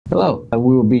Hello,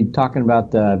 we will be talking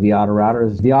about the Vyatta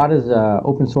routers. Vyatta is an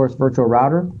open source virtual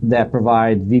router that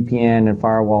provides VPN and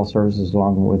firewall services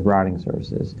along with routing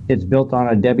services. It's built on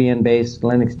a Debian-based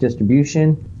Linux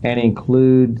distribution and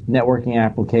includes networking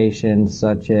applications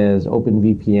such as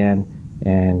OpenVPN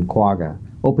and Quagga.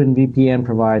 OpenVPN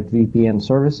provides VPN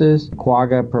services.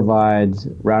 Quagga provides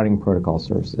routing protocol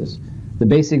services. The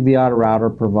basic Vyatta router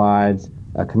provides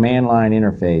a command line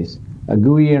interface. A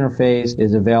GUI interface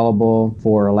is available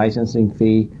for a licensing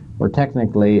fee, or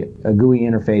technically a GUI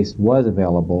interface was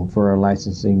available for a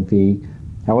licensing fee.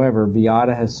 However,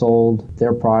 Vyatta has sold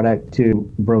their product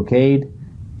to Brocade,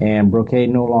 and Brocade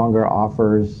no longer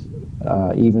offers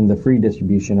even the free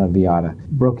distribution of Vyatta.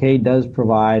 Brocade does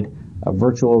provide a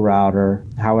virtual router,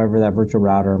 however that virtual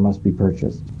router must be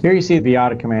purchased. Here you see the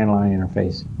Vyatta command line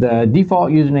interface. The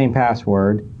default username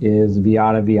password is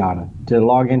Vyatta. To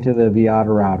log into the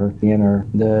Vyatta router, you enter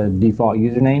the default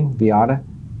username, Vyatta,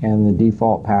 and the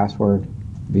default password,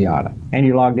 Vyatta. And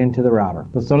you're logged into the router.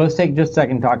 So let's take just a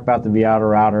second to talk about the Vyatta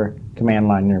router command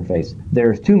line interface.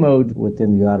 There's two modes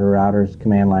within the Vyatta router's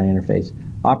command line interface: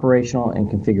 operational and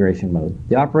configuration mode.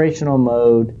 The operational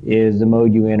mode is the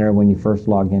mode you enter when you first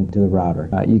log into the router.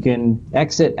 You can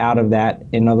exit out of that,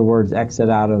 in other words, exit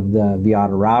out of the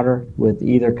Vyatta router with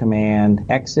either command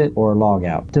exit or log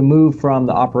out. To move from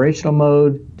the operational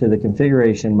mode to the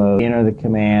configuration mode, enter the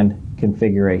command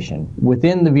configuration.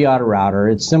 Within the Vyatta router,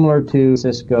 it's similar to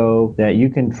Cisco that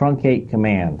you can truncate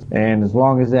commands, and as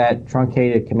long as that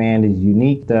truncated command is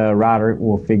unique, the router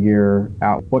will figure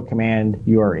out what command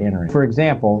you are entering. For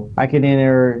example, I could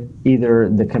enter either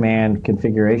the command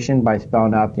configuration by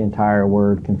spelling out the entire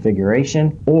word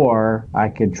configuration, or I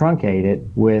could truncate it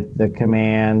with the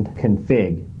command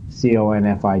config.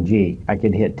 C-O-N-F-I-G. I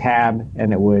could hit tab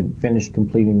and it would finish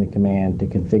completing the command to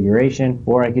configuration,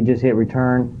 or I could just hit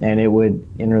return and it would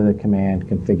enter the command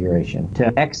configuration.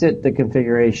 To exit the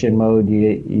configuration mode,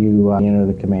 you enter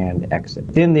the command exit.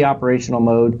 Within the operational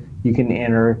mode, you can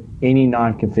enter any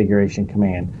non-configuration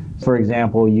command. For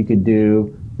example, you could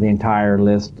do the entire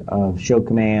list of show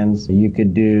commands. You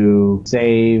could do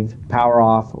save, power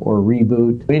off, or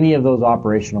reboot. Any of those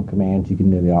operational commands you can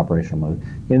do in the operational mode.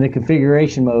 In the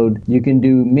configuration mode, you can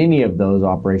do many of those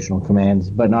operational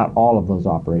commands, but not all of those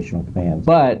operational commands.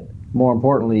 But more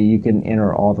importantly, you can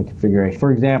enter all the configuration.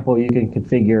 For example, you can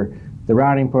configure the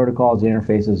routing protocols, the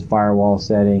interfaces, firewall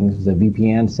settings, the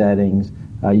VPN settings.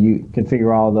 You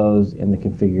configure all those in the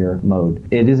configure mode.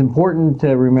 It is important to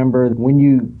remember when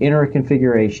you enter a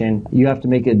configuration, you have to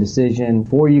make a decision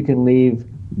before you can leave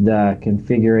the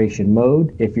configuration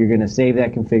mode if you're going to save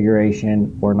that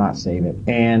configuration or not save it.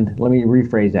 And let me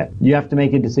rephrase that. You have to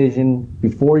make a decision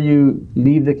before you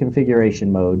leave the configuration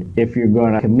mode if you're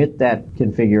going to commit that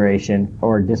configuration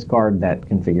or discard that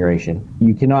configuration.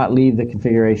 You cannot leave the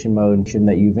configuration mode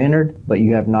that you've entered, but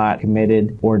you have not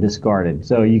committed or discarded.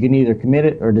 So you can either commit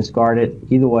it or discard it.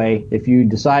 Either way, if you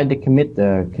decide to commit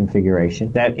the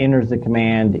configuration, that enters the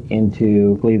command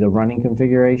into the running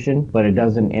configuration, but it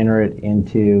doesn't enter it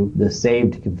into the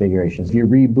saved configurations. If you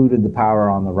rebooted the power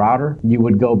on the router, you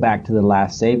would go back to the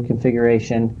last saved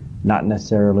configuration, not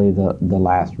necessarily the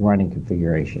last running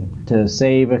configuration. To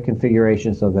save a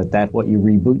configuration so that that's what you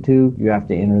reboot to, you have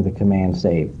to enter the command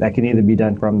save. That can either be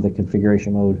done from the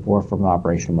configuration mode or from the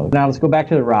operational mode. Now let's go back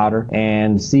to the router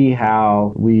and see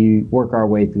how we work our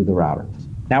way through the router.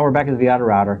 Now we're back at the Vyatta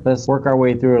router. Let's work our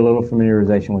way through a little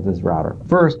familiarization with this router.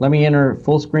 First, let me enter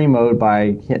full screen mode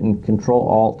by hitting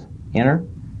Control-Alt-Enter.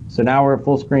 So now we're at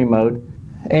full screen mode.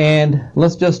 And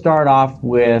let's just start off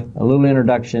with a little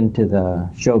introduction to the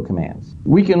show commands.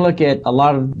 We can look at a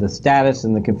lot of the status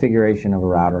and the configuration of a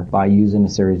router by using a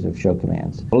series of show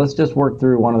commands. But let's just work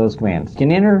through one of those commands. You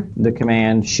can enter the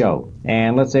command show.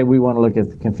 And let's say we want to look at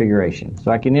the configuration.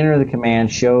 So I can enter the command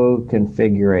show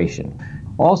configuration.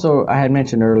 Also, I had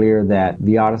mentioned earlier that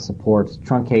Vyatta supports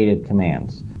truncated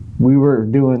commands. We were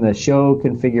doing the show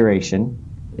configuration.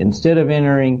 Instead of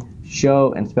entering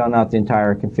show and spelling out the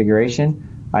entire configuration,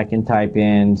 I can type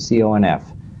in CONF.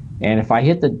 And if I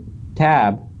hit the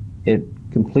tab, it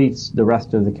completes the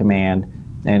rest of the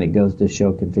command and it goes to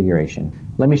show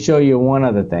configuration. Let me show you one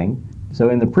other thing. So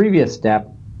in the previous step,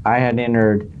 I had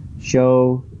entered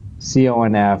show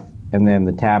CONF and then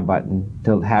the tab button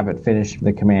to have it finish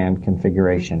the command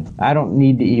configuration. I don't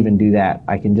need to even do that.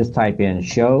 I can just type in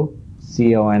show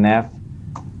CONF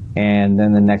and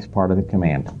then the next part of the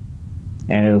command,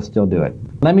 and it'll still do it.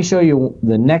 Let me show you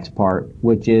the next part,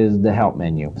 which is the help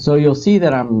menu. So you'll see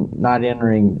that I'm not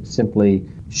entering simply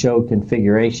show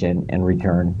configuration and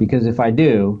return, because if I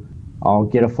do, I'll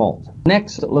get a fault.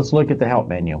 Next, let's look at the help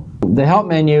menu. The help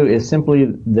menu is simply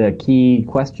the key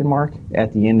question mark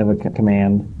at the end of a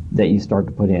command that you start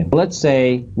to put in. Let's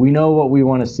say we know what we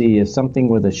want to see is something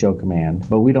with a show command,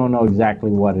 but we don't know exactly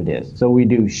what it is. So we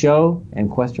do show and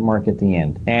question mark at the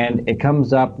end. And it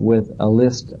comes up with a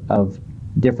list of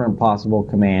different possible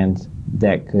commands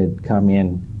that could come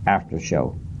in after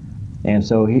show. And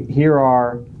so here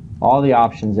are all the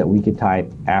options that we could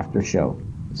type after show.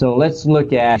 So let's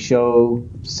look at show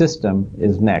system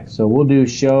is next. So we'll do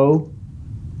show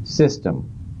system.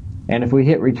 And if we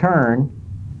hit return,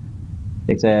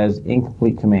 it says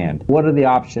incomplete command. What are the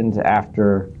options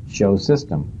after show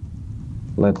system?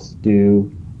 Let's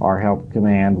do our help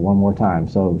command one more time.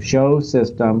 So show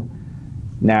system.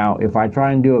 Now if I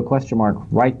try and do a question mark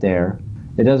right there,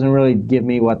 it doesn't really give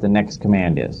me what the next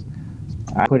command is.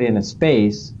 I put in a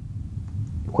space,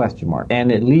 question mark,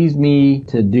 and it leaves me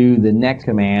to do the next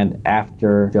command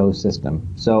after show system.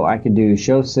 So I could do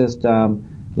show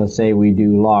system, let's say we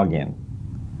do login,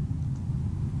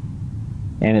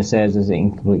 and it says it's an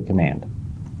incomplete command.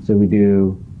 So we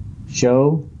do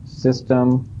show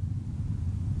system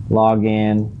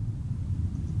login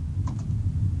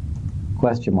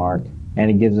question mark, and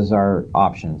it gives us our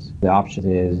options. The option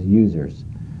is users.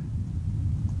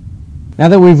 Now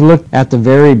that we've looked at the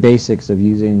very basics of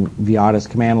using Vyatta's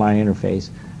command line interface,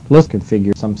 let's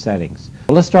configure some settings.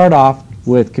 Let's start off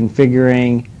with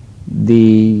configuring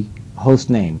the host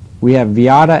name. We have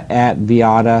Vyatta at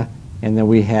Vyatta, and then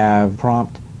we have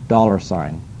prompt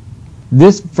 $.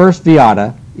 This first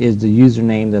Vyatta is the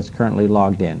username that's currently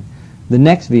logged in. The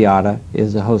next Vyatta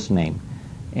is the host name.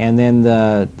 And then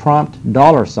the prompt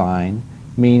 $,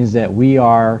 means that we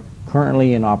are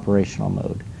currently in operational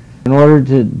mode. In order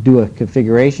to do a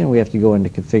configuration, we have to go into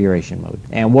configuration mode.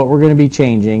 And what we're going to be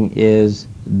changing is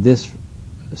this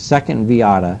second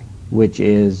Vyatta, which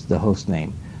is the host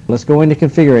name. Let's go into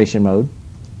configuration mode.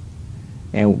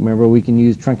 And remember, we can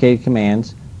use truncated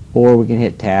commands, or we can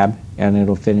hit tab and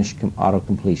it'll finish auto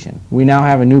completion. We now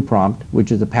have a new prompt,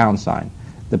 which is the £.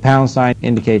 The £,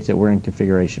 indicates that we're in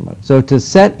configuration mode. So to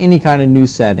set any kind of new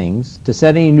settings, to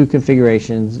set any new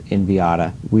configurations in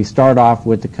Vyatta, we start off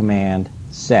with the command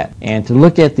set. And to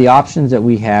look at the options that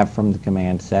we have from the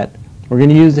command set, we're going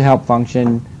to use the help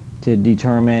function to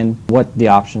determine what the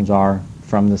options are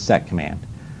from the set command.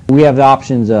 We have the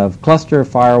options of cluster,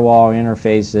 firewall,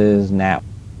 interfaces, NAT.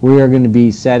 We are going to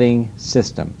be setting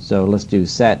system. So let's do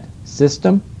set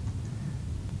system,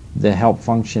 the help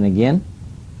function again.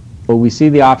 Well, we see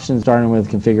the options starting with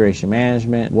configuration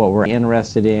management. What we're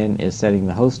interested in is setting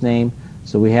the host name.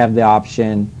 So we have the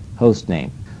option host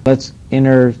name. Let's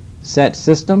enter set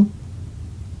system,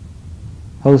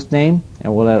 host name,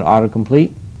 and we'll let it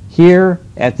autocomplete. Here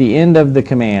at the end of the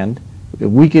command,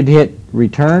 we could hit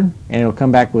return and it'll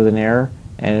come back with an error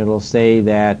and it'll say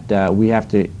that we have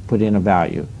to put in a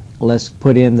value. Let's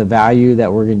put in the value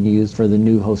that we're going to use for the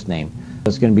new host name. So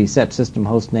it's going to be set system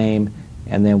host name,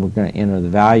 and then we're going to enter the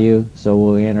value. So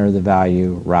we'll enter the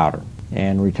value router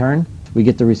and return. We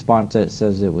get the response that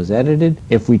says it was edited.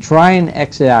 If we try and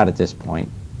exit out at this point,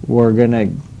 we're going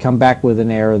to come back with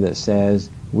an error that says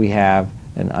we have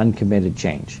an uncommitted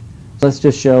change. So let's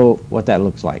just show what that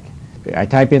looks like. I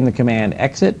type in the command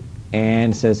exit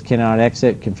and it says cannot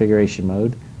exit configuration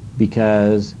mode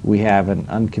because we have an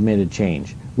uncommitted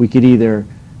change. We could either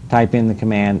type in the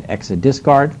command exit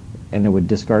discard and it would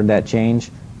discard that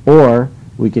change, or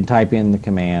we could type in the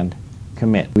command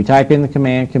commit. We type in the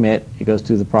command commit, it goes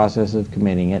through the process of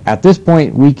committing it. At this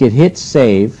point we could hit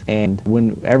save, and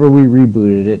whenever we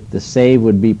rebooted it, the save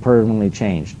would be permanently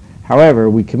changed. However,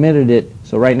 we committed it,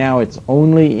 so right now it's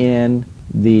only in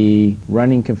the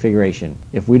running configuration.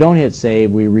 If we don't hit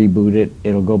save, we reboot it,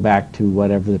 it'll go back to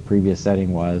whatever the previous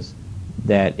setting was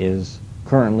that is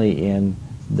currently in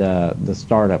the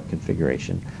startup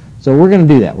configuration. So we're going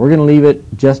to do that. We're going to leave it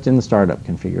just in the startup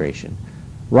configuration.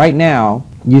 Right now,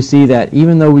 you see that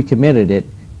even though we committed it,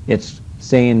 it's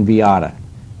saying Vyatta.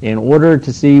 In order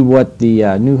to see what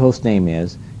the new host name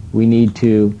is, we need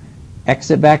to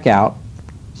exit back out.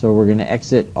 So we're going to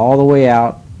exit all the way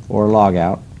out or log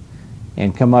out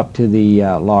and come up to the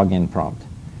login prompt.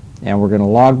 And we're going to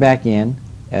log back in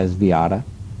as Vyatta.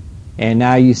 And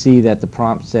now you see that the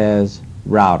prompt says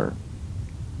router.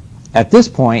 At this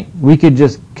point, we could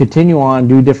just continue on,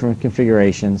 do different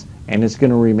configurations, and it's going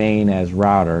to remain as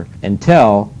router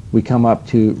until we come up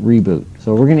to reboot.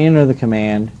 So we're going to enter the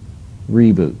command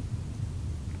reboot.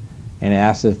 And it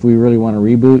asks if we really want to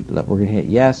reboot. We're going to hit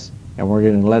yes, and we're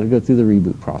going to let it go through the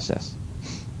reboot process.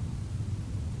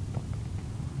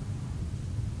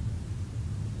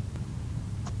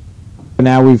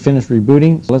 Now we've finished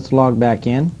rebooting, so let's log back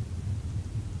in.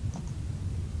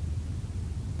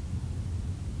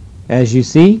 As you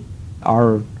see,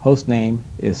 our host name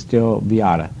is still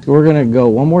Vyatta. So we're going to go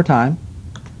one more time,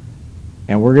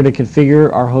 and we're going to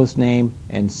configure our host name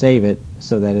and save it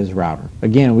so that it's router.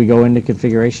 Again, we go into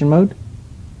configuration mode,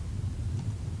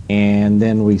 and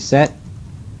then we set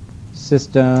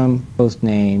system host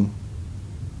name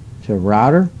to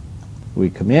router. We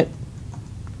commit,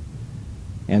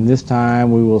 and this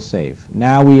time we will save.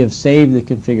 Now we have saved the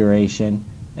configuration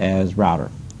as router.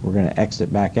 We're going to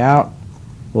exit back out,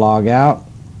 log out,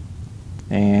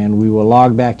 and we will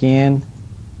log back in,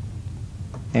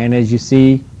 and as you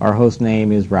see, our host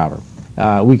name is router.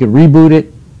 We could reboot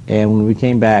it, and when we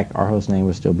came back, our host name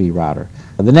would still be router.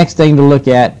 The next thing to look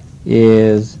at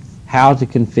is how to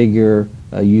configure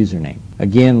a username.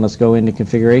 Again, let's go into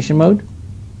configuration mode.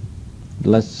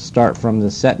 Let's start from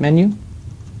the set menu,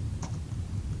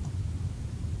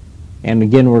 and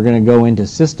again we're going to go into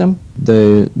system.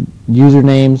 The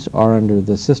usernames are under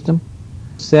the system.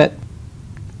 Set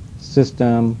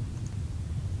system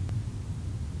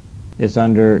is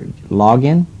under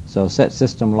login, so set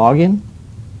system login,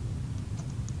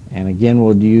 and again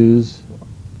we'll use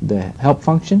the help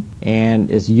function, and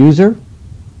it's user,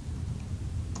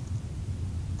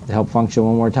 the help function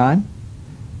one more time,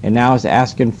 and now it's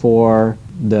asking for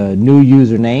the new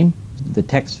username, the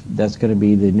text that's going to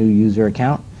be the new user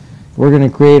account. We're going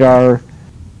to create our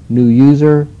new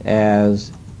user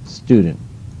as student.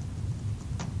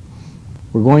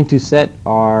 We're going to set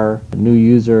our new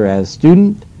user as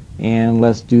student, and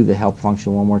let's do the help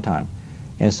function one more time.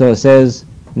 And so it says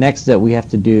next that we have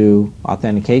to do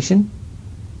authentication.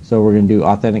 So we're going to do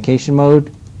authentication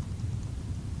mode.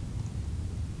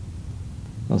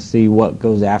 Let's see what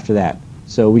goes after that.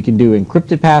 So we can do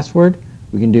encrypted password.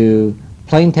 We can do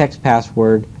plain text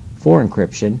password for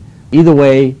encryption. Either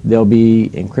way, they'll be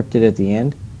encrypted at the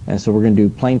end. And so we're going to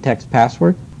do plain text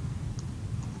password.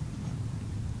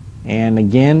 And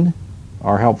again,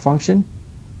 our help function.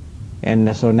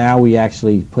 And so now we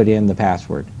actually put in the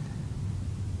password.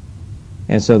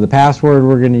 And so the password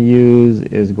we're going to use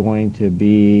is going to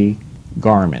be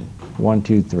Garmin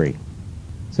 123.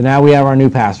 So now we have our new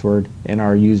password and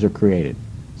our user created.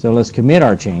 So let's commit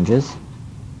our changes,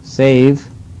 save,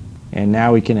 and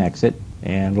now we can exit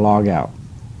and log out.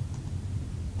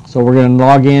 So we're going to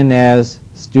log in as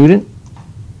student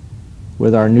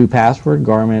with our new password,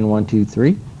 Garmin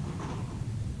 123.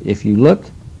 If you look,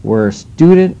 we're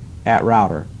student at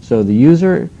router. So the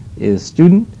user is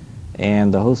student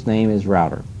and the host name is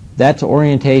router. That's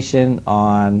orientation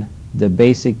on the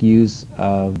basic use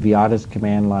of Vyatta's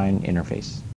command line interface.